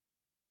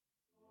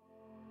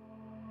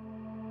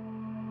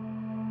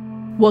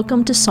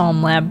Welcome to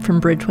Psalm Lab from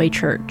Bridgeway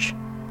Church.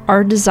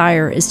 Our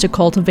desire is to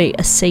cultivate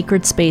a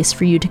sacred space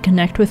for you to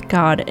connect with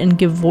God and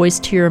give voice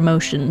to your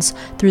emotions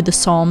through the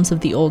Psalms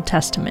of the Old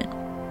Testament.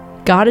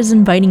 God is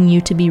inviting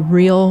you to be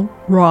real,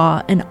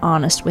 raw, and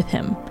honest with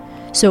Him.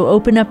 So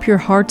open up your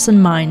hearts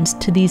and minds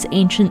to these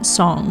ancient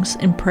songs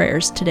and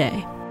prayers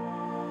today.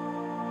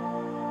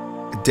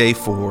 Day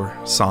 4,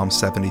 Psalm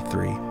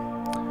 73.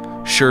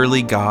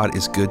 Surely God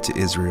is good to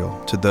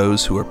Israel, to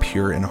those who are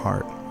pure in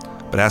heart.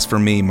 But as for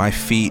me, my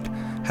feet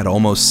had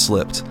almost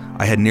slipped.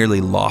 I had nearly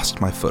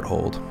lost my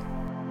foothold.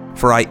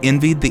 For I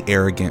envied the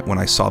arrogant when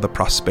I saw the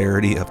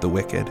prosperity of the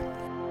wicked.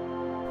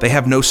 They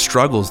have no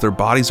struggles. Their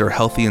bodies are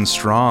healthy and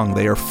strong.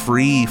 They are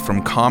free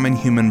from common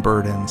human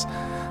burdens.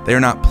 They are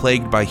not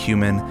plagued by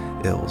human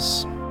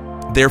ills.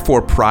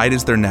 Therefore, pride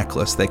is their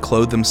necklace. They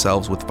clothe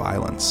themselves with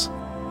violence.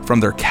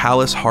 From their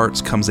callous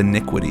hearts comes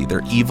iniquity.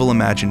 Their evil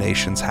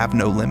imaginations have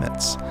no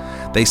limits.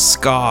 They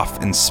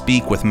scoff and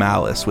speak with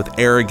malice. With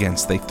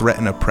arrogance, they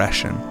threaten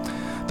oppression.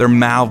 Their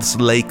mouths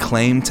lay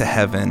claim to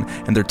heaven,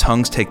 and their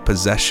tongues take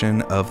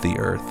possession of the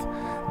earth.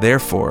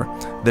 Therefore,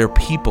 their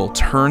people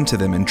turn to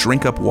them and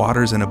drink up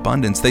waters in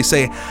abundance. They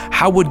say,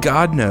 "How would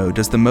God know?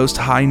 Does the Most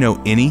High know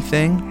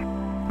anything?"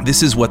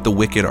 This is what the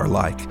wicked are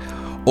like.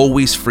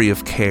 Always free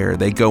of care,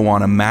 they go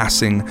on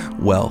amassing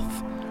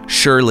wealth.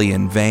 Surely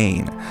in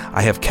vain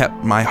I have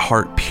kept my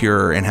heart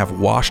pure and have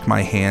washed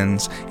my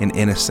hands in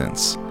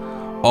innocence.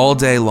 All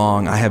day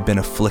long I have been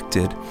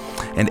afflicted,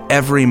 and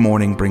every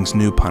morning brings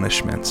new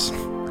punishments.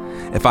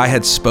 If I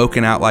had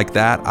spoken out like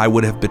that, I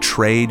would have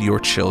betrayed your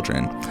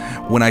children.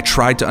 When I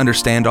tried to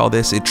understand all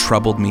this, it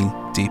troubled me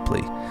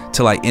deeply,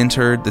 till I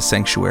entered the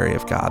sanctuary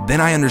of God.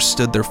 Then I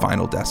understood their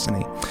final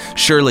destiny.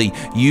 Surely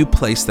you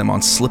place them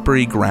on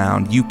slippery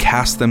ground. You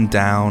cast them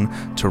down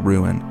to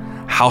ruin.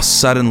 How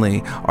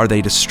suddenly are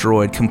they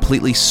destroyed,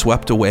 completely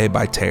swept away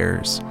by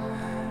terrors.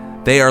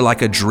 They are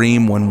like a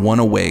dream when one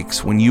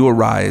awakes. When you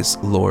arise,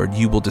 Lord,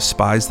 you will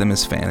despise them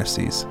as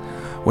fantasies.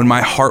 When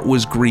my heart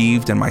was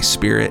grieved and my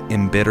spirit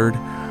embittered,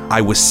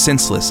 I was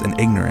senseless and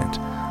ignorant.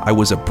 I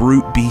was a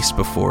brute beast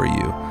before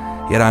you.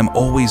 Yet I'm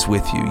always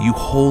with you. You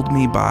hold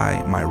me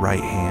by my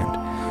right hand.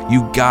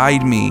 You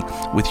guide me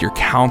with your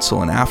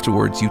counsel, and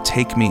afterwards you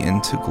take me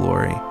into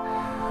glory.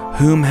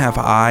 Whom have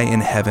I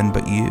in heaven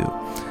but you?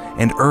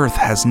 And earth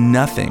has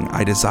nothing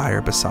I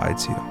desire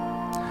besides you.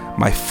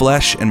 My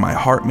flesh and my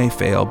heart may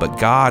fail, but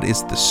God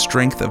is the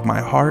strength of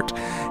my heart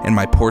and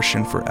my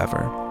portion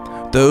forever.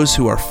 Those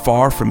who are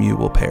far from you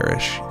will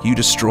perish. You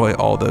destroy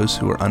all those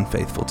who are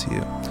unfaithful to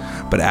you.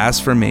 But as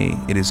for me,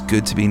 it is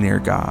good to be near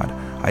God.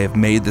 I have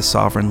made the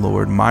sovereign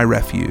Lord my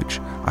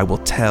refuge. I will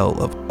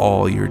tell of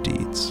all your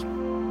deeds.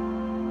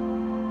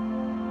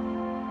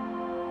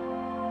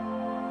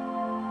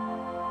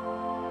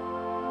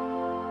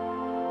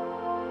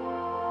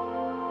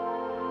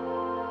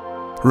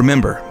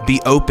 Remember,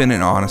 be open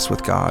and honest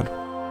with God.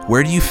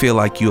 Where do you feel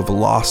like you have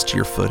lost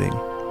your footing?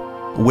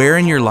 Where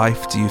in your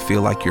life do you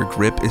feel like your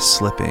grip is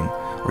slipping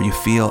or you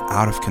feel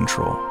out of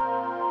control?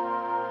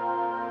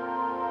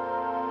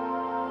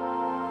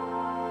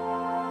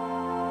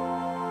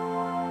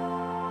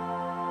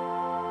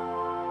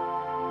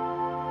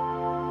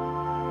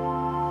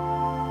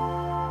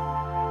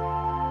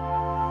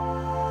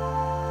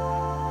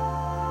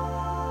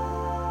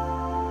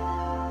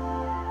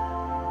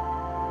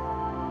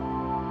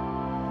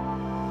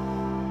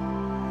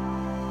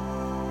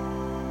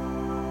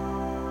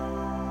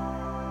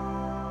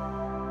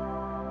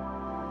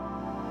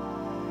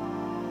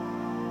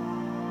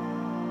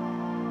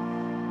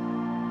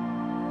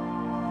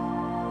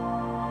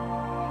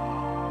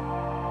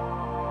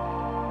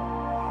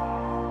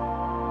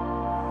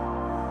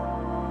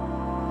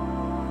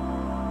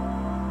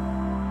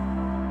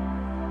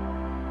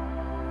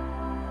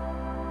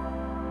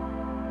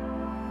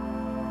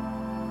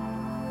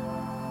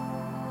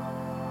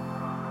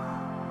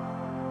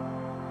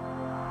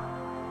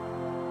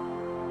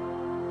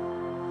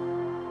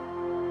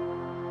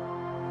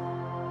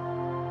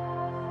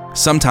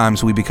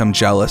 Sometimes we become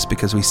jealous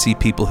because we see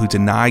people who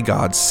deny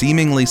God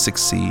seemingly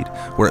succeed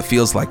where it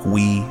feels like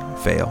we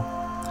fail.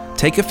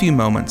 Take a few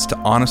moments to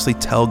honestly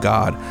tell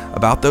God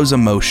about those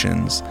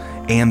emotions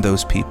and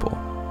those people.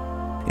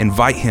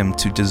 Invite Him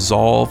to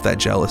dissolve that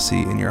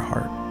jealousy in your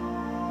heart.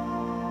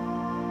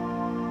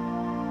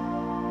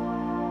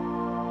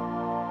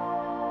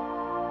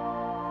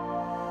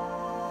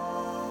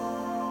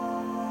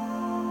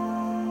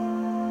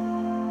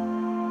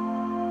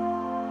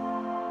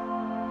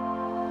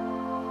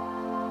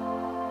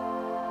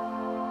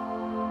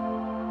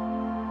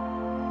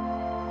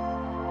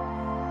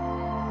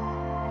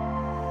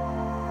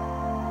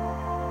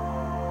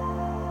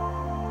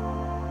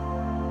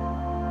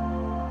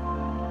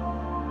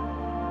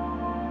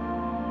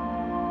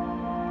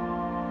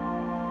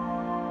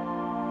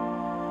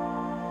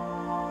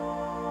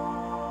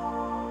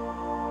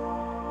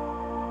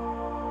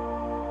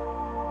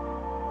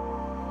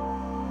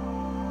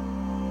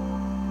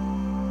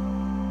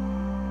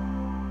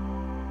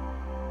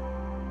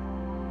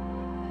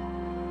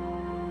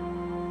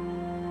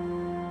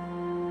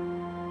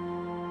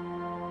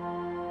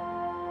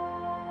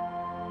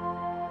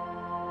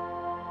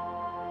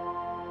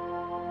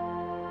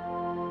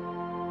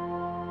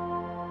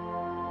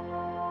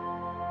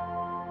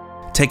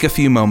 Take a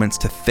few moments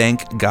to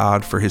thank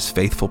God for his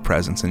faithful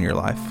presence in your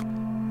life.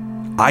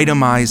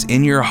 Itemize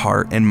in your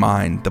heart and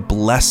mind the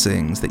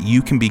blessings that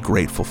you can be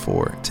grateful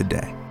for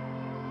today.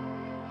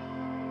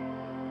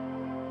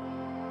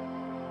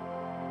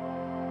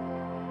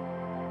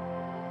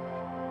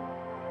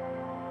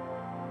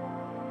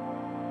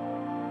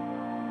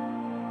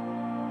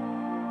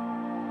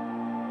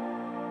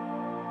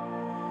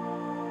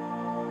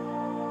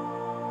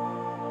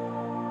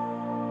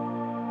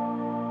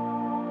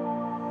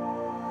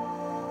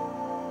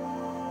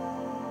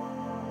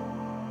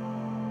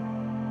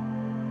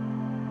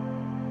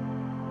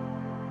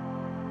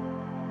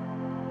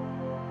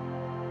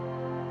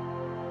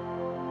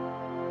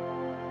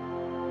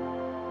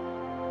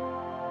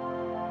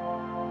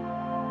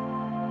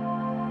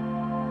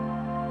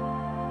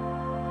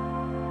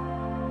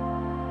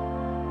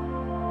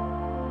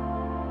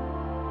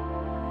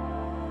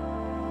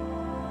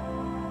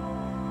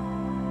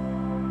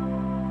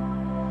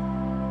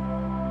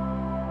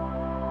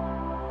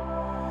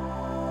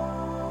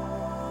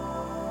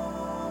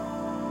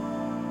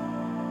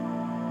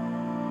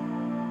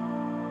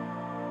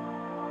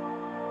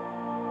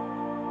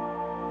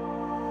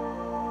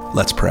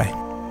 Let's pray.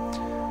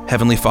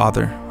 Heavenly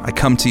Father, I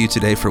come to you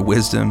today for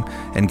wisdom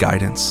and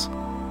guidance.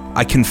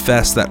 I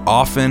confess that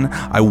often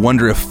I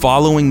wonder if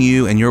following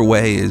you and your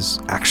way is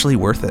actually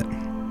worth it.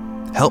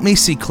 Help me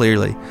see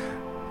clearly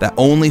that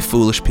only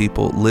foolish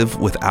people live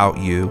without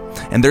you,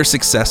 and their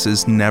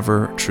successes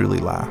never truly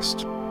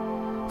last.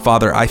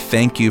 Father, I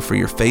thank you for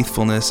your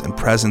faithfulness and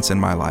presence in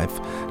my life.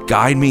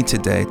 Guide me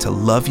today to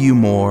love you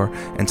more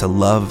and to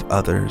love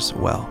others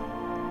well.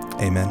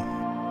 Amen.